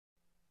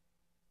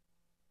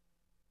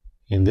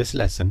In this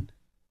lesson,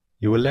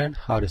 you will learn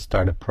how to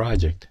start a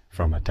project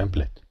from a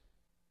template.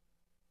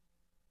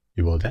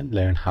 You will then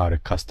learn how to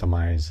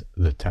customize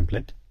the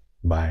template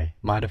by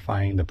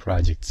modifying the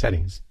project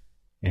settings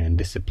and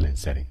discipline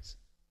settings.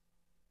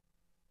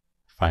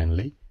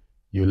 Finally,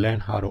 you'll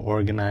learn how to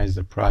organize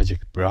the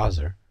project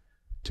browser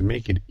to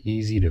make it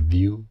easy to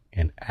view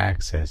and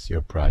access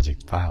your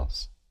project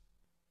files.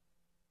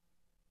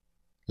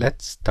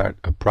 Let's start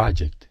a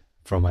project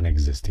from an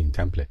existing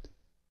template.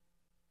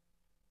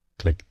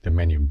 Click the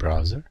menu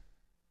Browser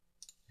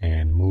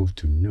and move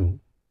to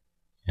New,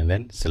 and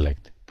then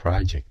select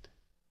Project.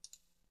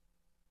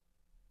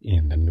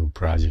 In the New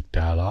Project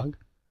dialog,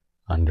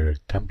 under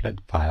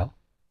Template File,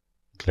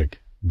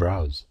 click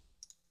Browse.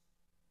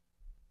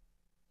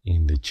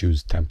 In the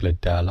Choose Template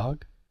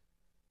dialog,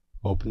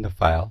 open the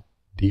file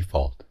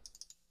Default.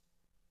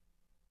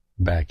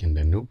 Back in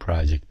the New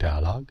Project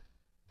dialog,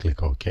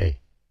 click OK.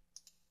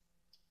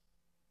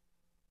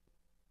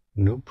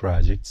 New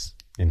projects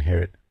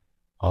inherit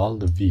all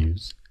the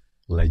views,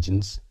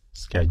 legends,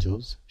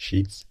 schedules,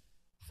 sheets,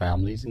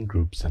 families and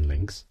groups and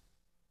links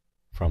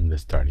from the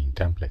starting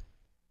template.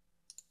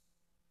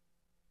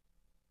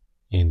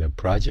 In the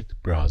project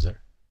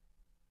browser,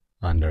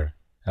 under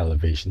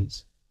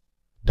Elevations,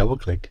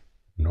 double-click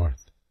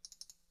North.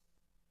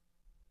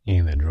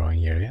 In the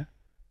drawing area,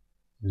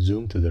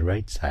 zoom to the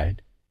right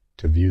side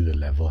to view the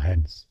level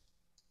heads.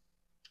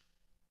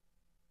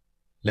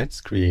 Let's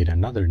create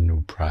another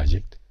new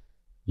project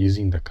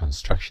using the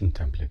construction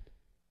template.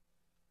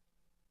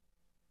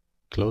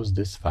 Close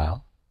this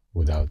file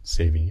without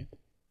saving it,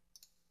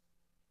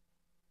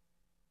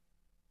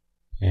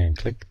 and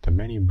click the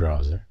menu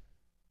Browser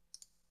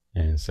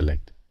and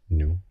select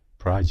New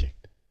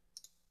Project.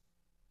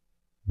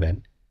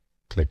 Then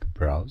click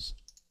Browse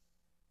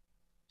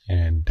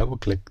and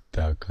double-click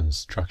the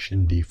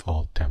Construction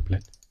Default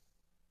template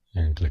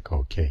and click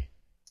OK.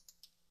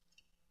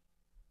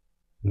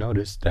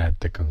 Notice that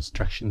the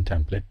construction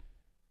template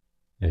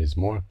is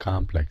more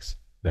complex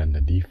than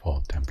the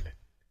default template.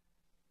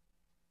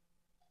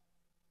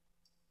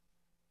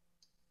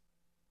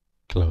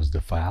 Close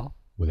the file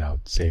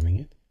without saving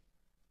it,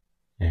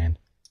 and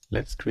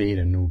let's create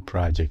a new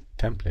project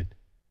template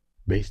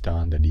based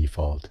on the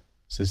default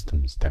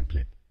Systems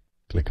template.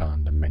 Click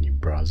on the menu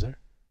Browser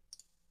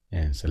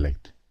and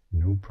select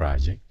New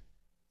Project,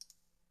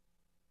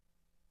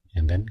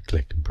 and then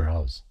click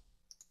Browse.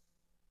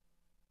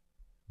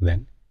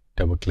 Then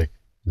double-click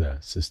the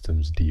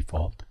Systems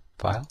Default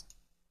file,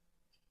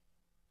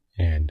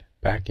 and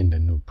back in the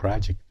New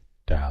Project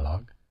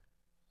dialog,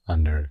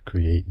 under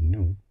Create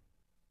New,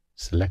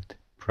 select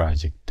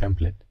Project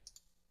Template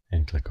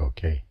and click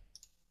OK.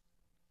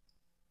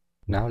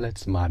 Now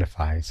let's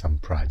modify some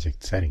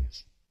project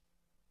settings.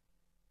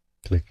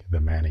 Click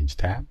the Manage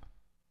tab,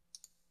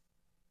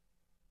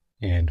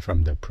 and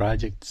from the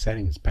Project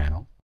Settings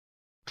panel,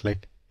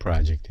 click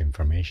Project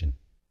Information.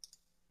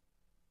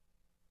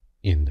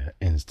 In the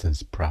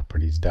Instance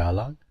Properties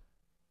dialog,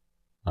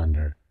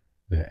 under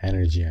the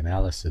Energy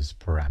Analysis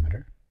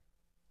parameter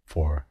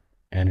for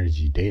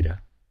Energy Data,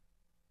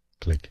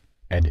 click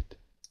Edit.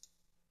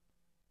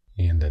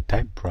 In the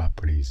Type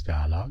Properties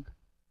dialog,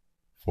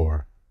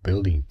 for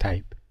Building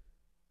Type,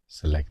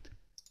 select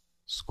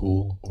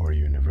School or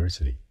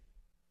University.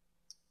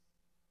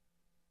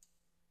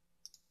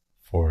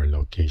 For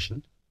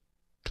Location,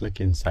 click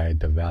inside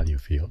the Value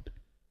field,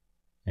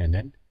 and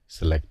then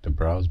select the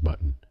Browse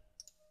button.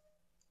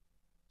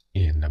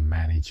 In the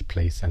Manage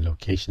Place and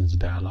Locations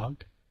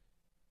dialog,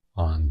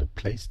 on the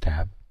Place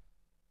tab,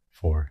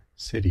 for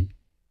City,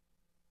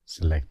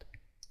 select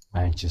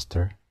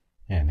Manchester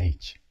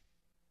NH.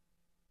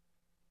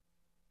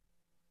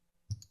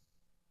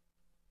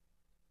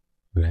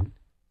 Then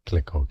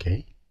click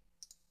OK.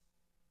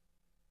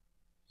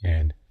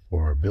 And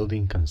for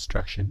Building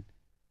Construction,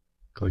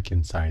 click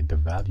inside the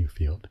Value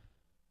field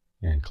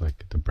and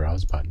click the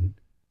Browse button.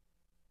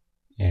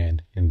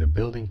 And in the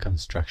Building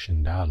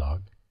Construction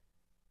dialog,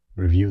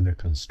 review the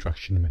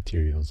construction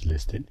materials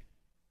listed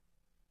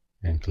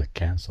and click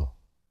Cancel.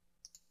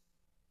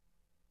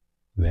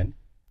 Then,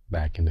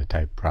 back in the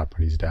Type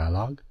Properties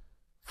dialog,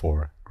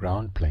 for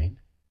Ground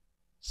Plane,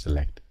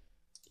 select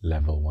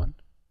Level 1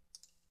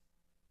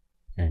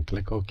 and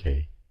click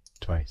OK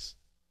twice.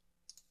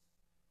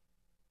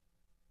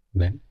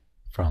 Then,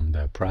 from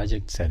the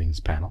Project Settings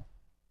panel,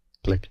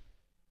 click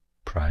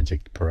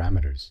Project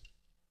Parameters.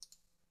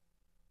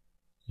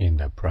 In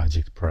the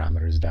Project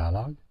Parameters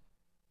dialog,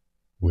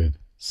 with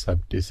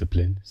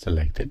Subdiscipline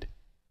selected,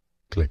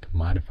 click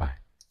Modify.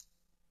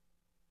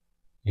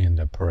 In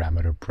the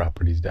Parameter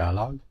Properties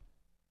dialog,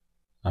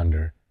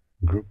 under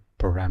Group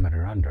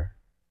Parameter Under,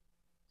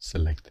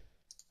 select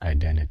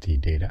Identity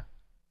Data.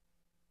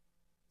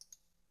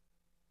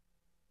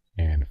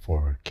 And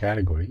for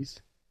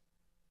Categories,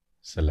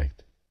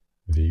 select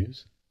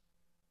Views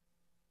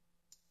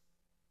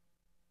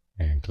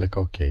and click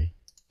OK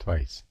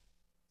twice.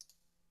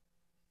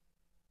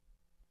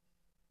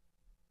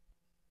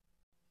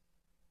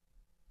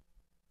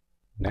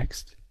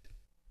 Next,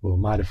 we'll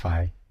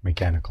modify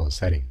mechanical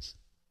settings.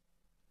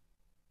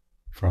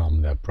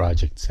 From the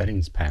Project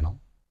Settings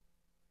panel,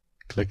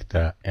 click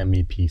the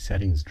MEP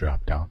Settings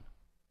drop-down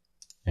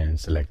and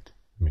select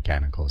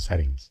Mechanical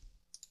Settings.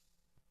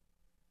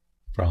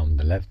 From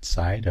the left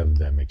side of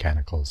the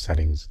Mechanical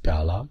Settings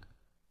dialog,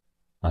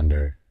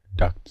 under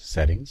Duct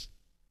Settings,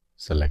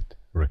 select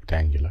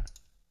Rectangular.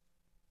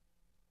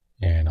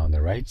 And on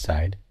the right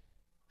side,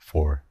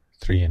 for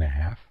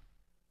 3.5,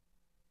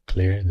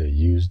 clear the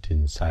Used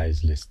in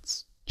Size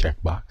Lists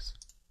checkbox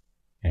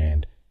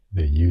and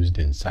the Used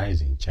in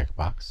Sizing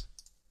checkbox,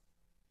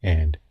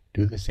 and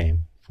do the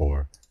same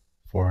for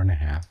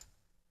 4.5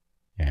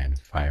 and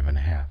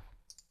 5.5.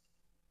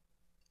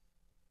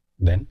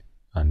 Then,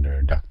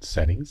 under Duct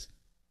Settings,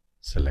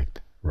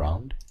 select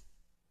Round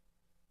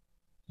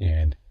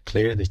and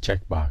clear the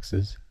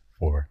checkboxes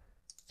for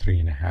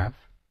 3.5,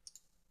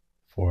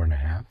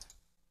 4.5,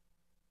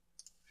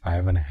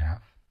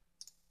 5.5,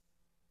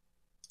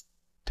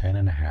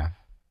 10.5,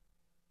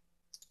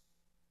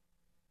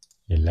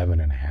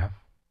 11.5,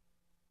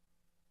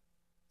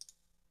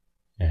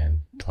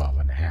 and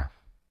 12.5.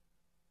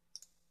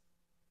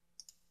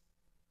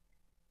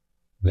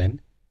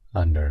 Then,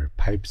 under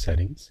Pipe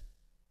Settings,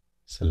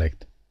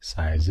 select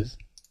Sizes.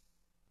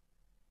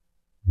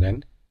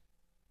 Then,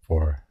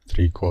 for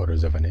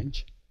 3/4 of an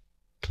inch,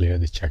 clear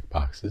the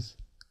checkboxes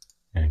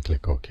and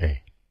click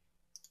OK.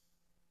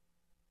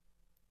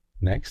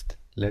 Next,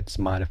 let's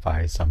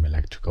modify some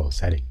electrical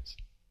settings.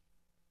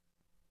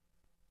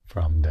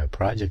 From the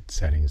Project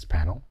Settings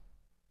panel,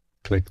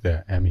 click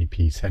the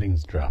MEP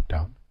Settings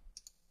drop-down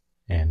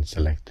and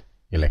select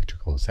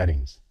Electrical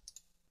Settings.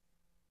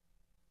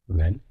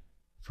 Then,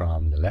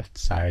 from the left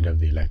side of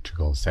the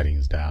Electrical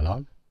Settings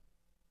dialog,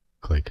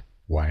 click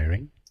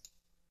Wiring,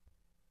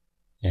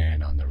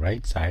 and on the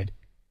right side,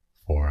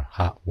 for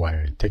Hot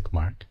Wire Tick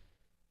Mark,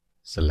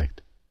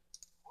 select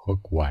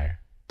Hook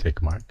Wire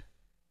Tick Mark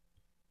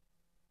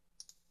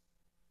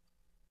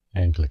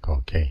and click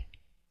OK.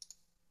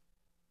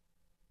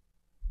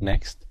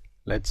 Next,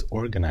 let's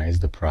organize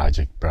the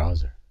project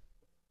browser.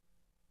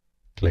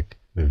 Click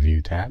the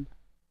View tab,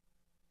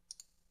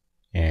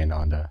 and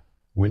on the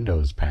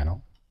Windows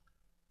panel,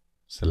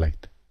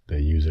 select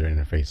the User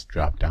Interface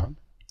drop-down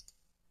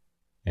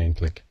and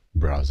click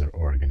Browser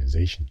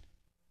Organization.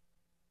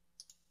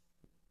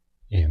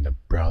 In the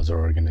Browser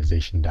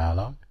Organization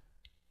dialog,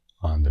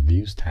 on the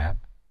Views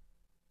tab,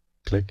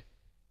 click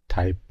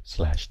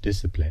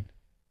Type/Discipline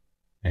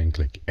and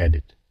click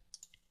Edit.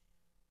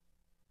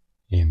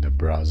 In the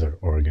Browser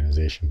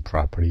Organization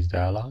Properties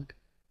dialog,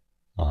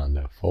 on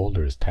the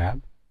Folders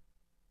tab,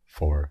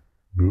 for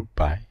Group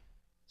By,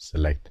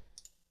 select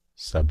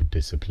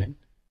Subdiscipline.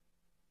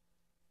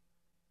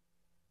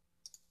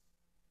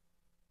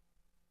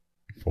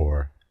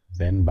 For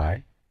Then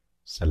By,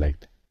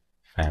 select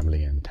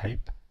Family and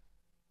Type.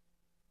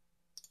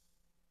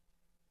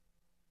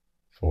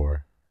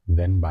 For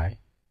Then By,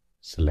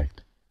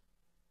 select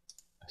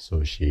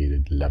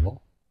Associated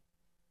Level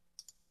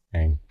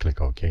and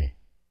click OK.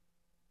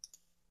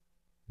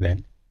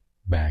 Then,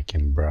 back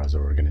in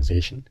Browser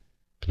Organization,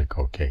 click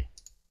OK.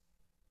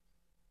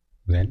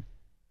 Then,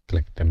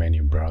 click the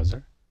menu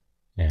Browser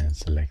and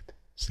select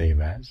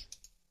Save As,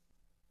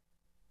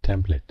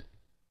 Template.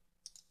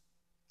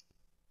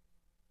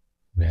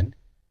 Then,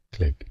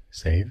 click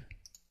Save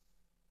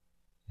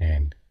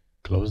and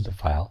close the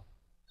file,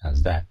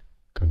 as that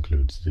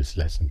concludes this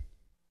lesson.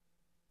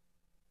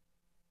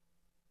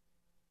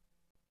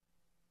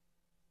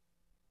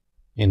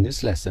 In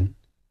this lesson,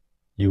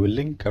 you will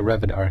link a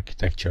Revit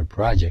architecture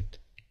project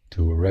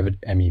to a Revit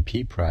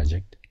MEP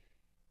project,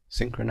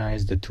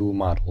 synchronize the two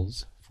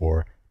models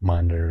for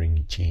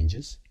monitoring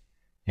changes,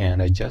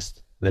 and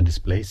adjust the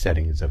display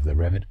settings of the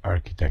Revit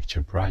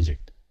architecture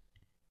project.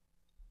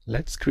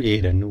 Let's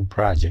create a new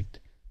project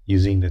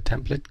using the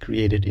template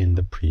created in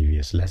the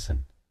previous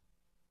lesson.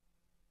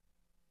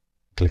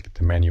 Click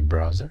the menu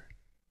Browser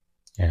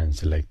and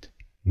select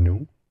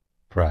New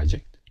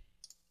Project,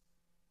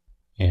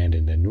 and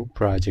in the New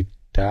Project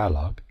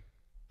dialog,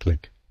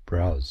 click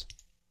Browse.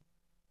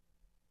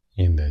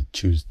 In the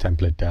Choose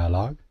Template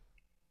dialog,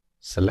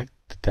 select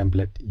the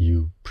template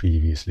you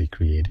previously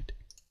created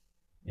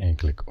and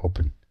click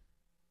Open.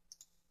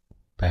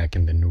 Back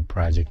in the New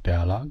Project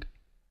dialog,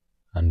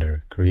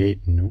 under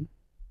Create New,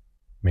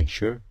 make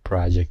sure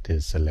Project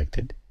is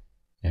selected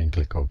and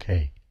click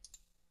OK.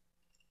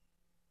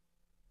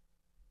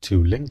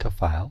 To link a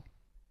file,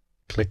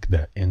 click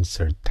the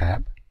Insert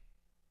tab,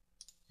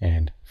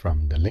 and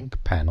from the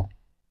Link panel,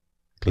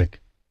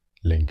 click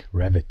Link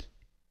Revit.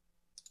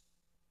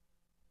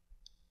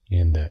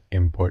 In the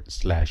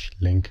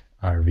Import/Link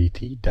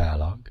RVT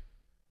dialog,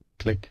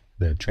 click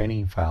the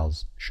Training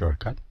Files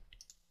shortcut,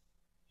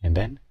 and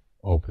then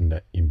open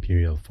the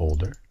Imperial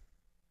folder,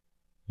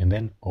 and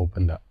then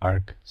open the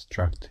Arc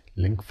Struct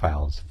Link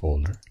Files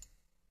folder,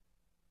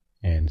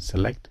 and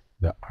select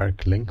the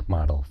Arc Link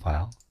Model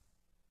file,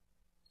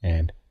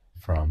 and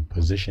from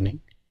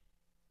Positioning,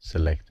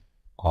 select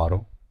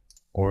Auto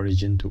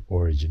Origin to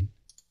Origin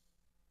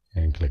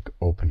and click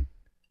Open.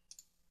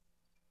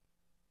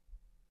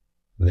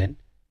 Then,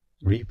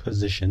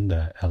 reposition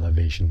the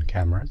elevation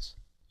cameras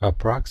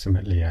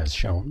approximately as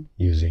shown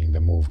using the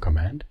move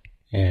command,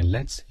 and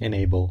let's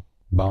enable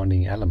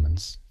bounding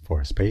elements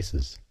for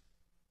spaces.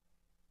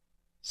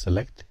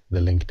 Select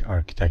the linked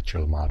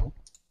architectural model,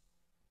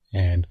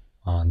 and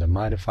on the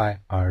Modify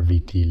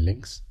RVT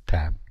Links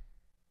tab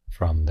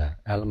from the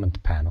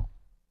Element panel,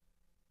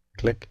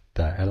 click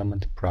the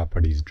Element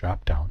Properties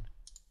drop-down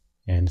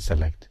and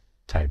select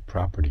Type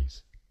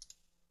Properties.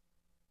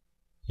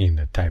 In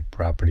the Type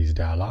Properties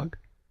dialog,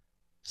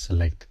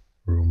 select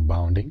Room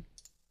Bounding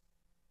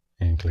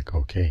and click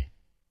OK.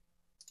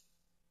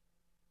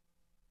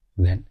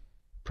 Then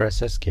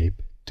press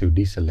Escape to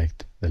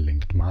deselect the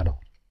linked model.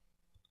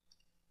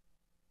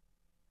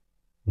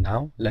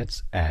 Now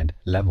let's add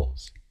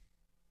levels.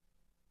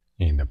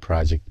 In the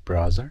project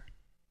browser,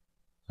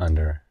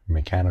 under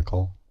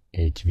Mechanical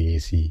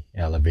HVAC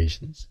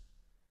Elevations,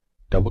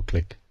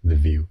 double-click the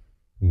view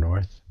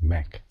North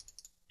Mech.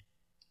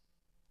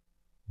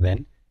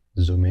 Then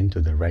zoom in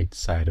to the right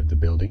side of the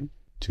building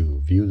to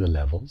view the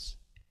levels,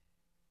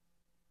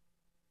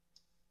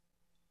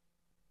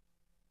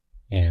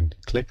 and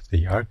click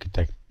the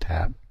Architect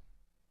tab,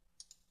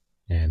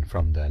 and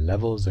from the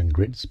Levels and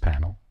Grids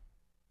panel,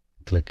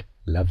 click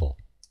Level.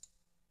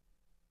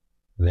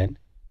 Then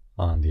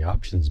on the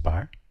Options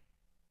bar,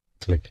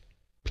 click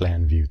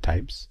Plan View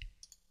Types,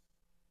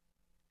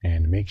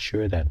 and make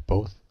sure that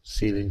both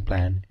Ceiling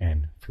Plan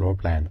and Floor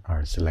Plan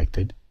are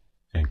selected,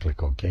 and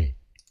click OK.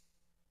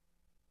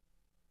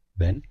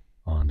 Then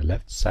on the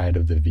left side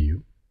of the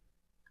view,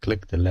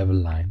 click the level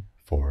line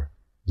for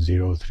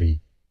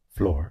 03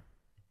 Floor,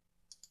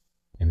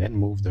 and then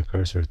move the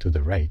cursor to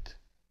the right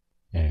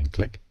and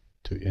click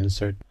to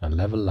insert a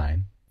level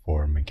line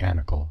for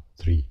Mechanical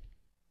 3.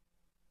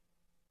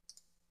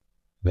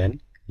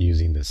 Then,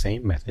 using the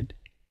same method,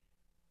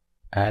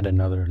 add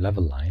another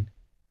level line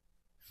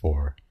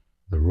for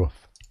the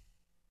roof.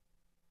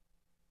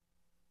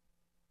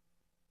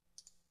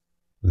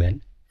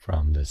 Then,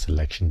 from the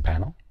Selection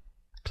panel,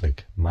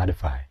 click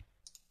Modify.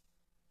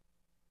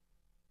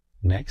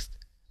 Next,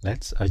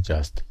 let's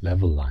adjust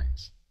level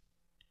lines.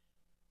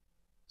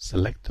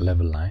 Select the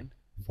level line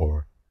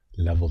for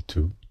Level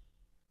 2,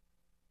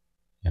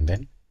 and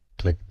then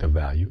click the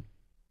value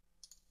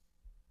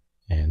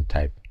and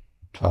type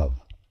 12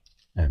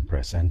 and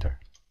press Enter.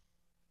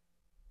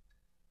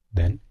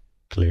 Then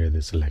clear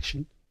the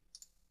selection,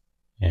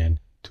 and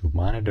to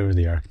monitor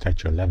the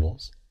architecture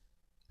levels,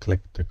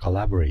 click the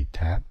Collaborate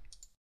tab,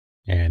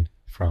 and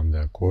from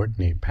the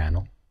Coordinate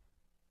panel,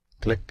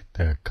 click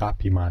the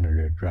Copy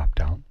Monitor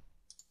drop-down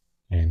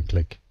and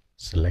click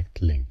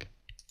Select Link.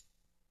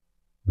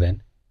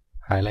 Then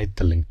highlight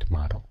the linked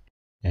model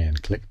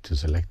and click to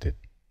select it.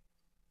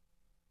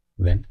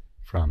 Then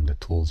from the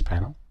Tools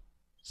panel,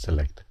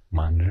 select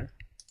Monitor,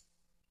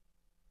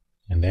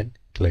 and then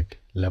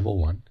click Level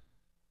 1,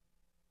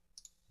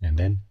 and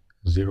then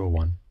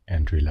 01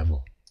 Entry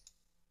Level.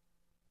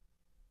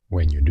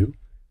 When you do,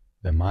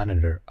 the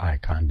monitor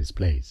icon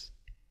displays.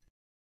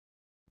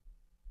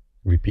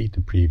 Repeat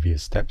the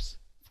previous steps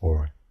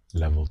for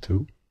Level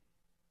 2,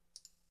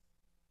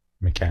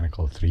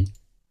 Mechanical 3,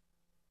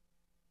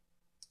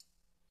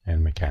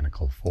 and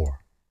Mechanical 4.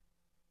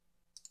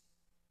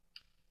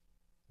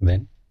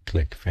 Then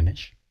click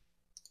Finish,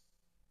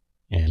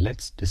 and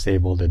let's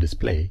disable the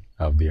display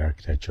of the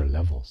architecture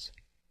levels.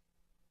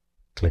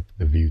 Click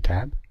the View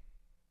tab,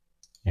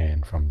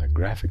 and from the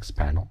Graphics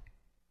panel,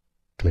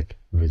 click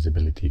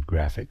Visibility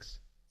Graphics,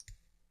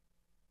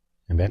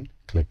 and then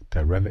click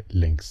the Revit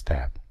Links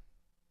tab.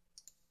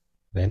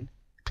 Then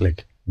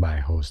click By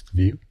Host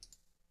View,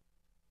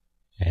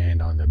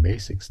 and on the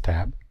Basics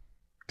tab,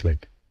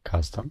 click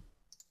Custom,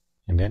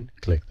 and then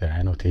click the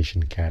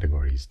Annotation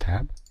Categories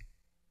tab,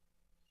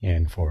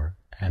 and for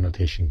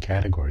Annotation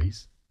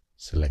Categories,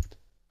 select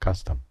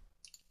Custom.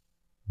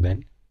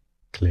 Then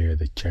clear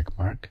the check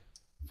mark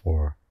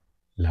for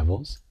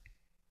Levels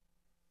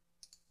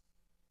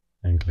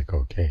and click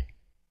OK.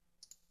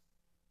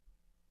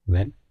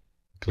 Then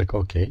click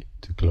OK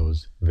to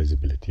close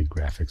Visibility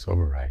Graphics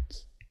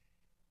Overrides.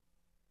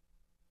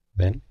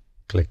 Then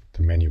click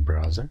the menu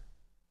browser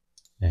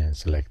and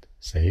select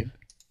Save,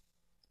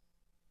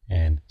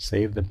 and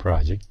save the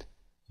project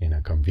in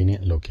a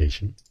convenient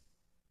location,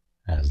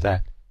 as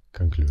that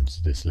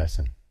concludes this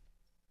lesson.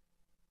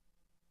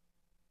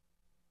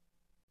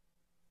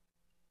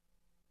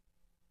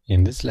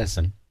 In this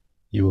lesson,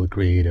 you will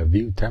create a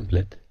view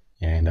template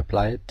and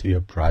apply it to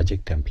your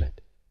project template.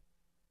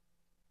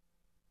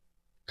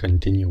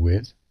 Continue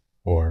with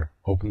or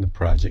open the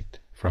project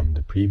from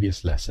the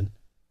previous lesson,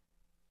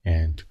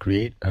 and to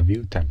create a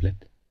view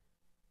template,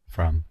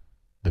 from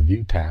the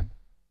View tab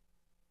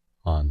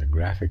on the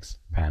Graphics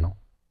panel,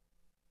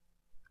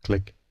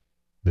 click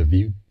the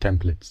View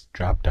Templates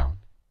drop-down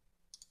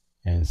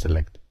and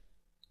select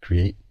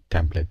Create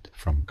Template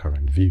from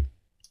Current View.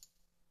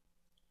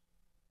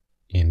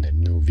 In the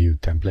New View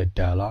Template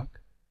dialog,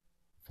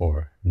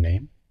 for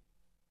Name,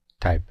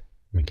 type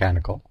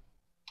Mechanical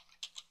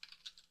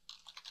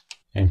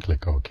and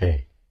click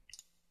OK.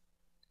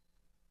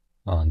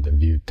 on the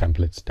View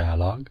Templates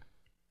dialog,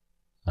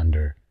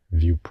 under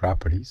View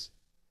Properties,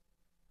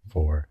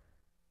 for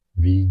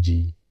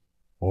VG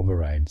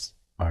overrides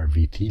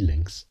RVT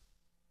links,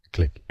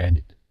 click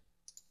Edit.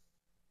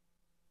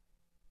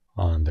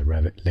 On the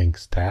Revit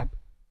Links tab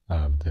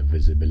of the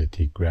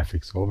Visibility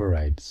Graphics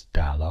Overrides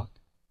dialog,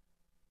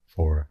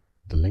 for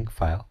the link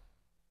file,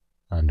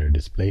 under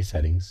Display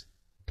Settings,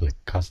 click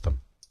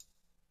Custom.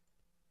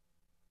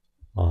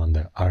 On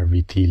the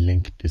RVT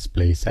Link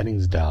Display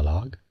Settings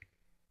dialog,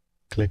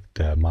 click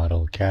the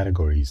Model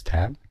Categories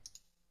tab,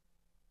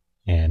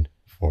 and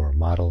for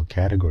Model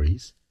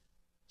Categories,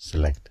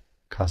 select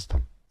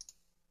Custom.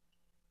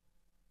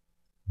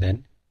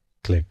 Then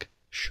click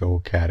Show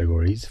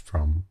Categories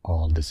from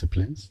All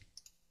Disciplines,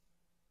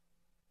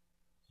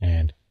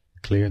 and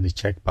clear the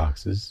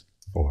checkboxes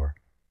for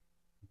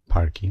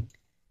Parking,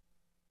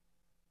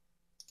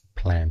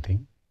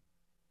 Planting,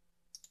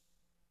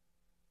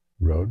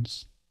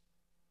 Roads,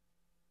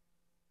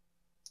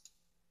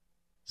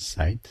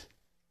 Site,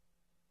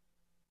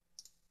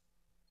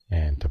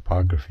 and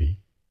Topography,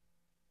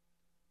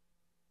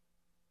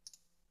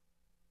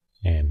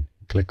 and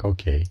click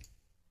OK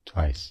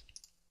twice.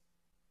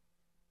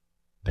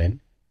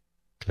 Then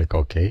click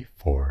OK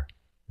for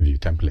View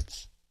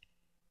Templates.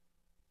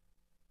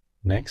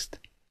 Next,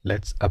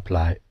 let's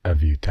apply a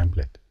view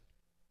template.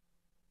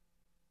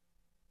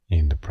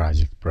 In the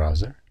project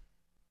browser,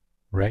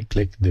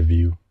 right-click the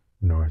View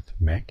North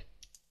Mech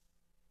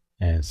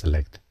and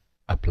select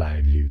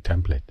Apply View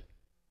Template.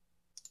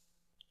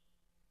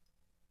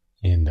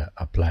 In the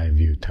Apply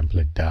View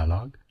Template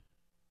dialog,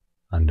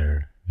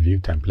 under View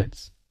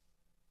Templates,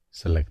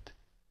 select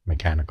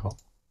Mechanical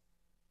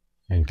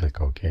and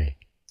click OK.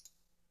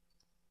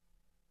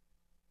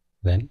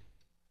 Then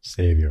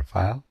save your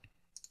file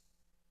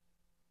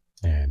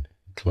and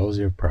close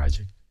your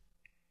project,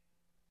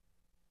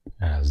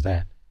 as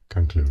that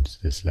concludes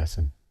this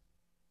lesson.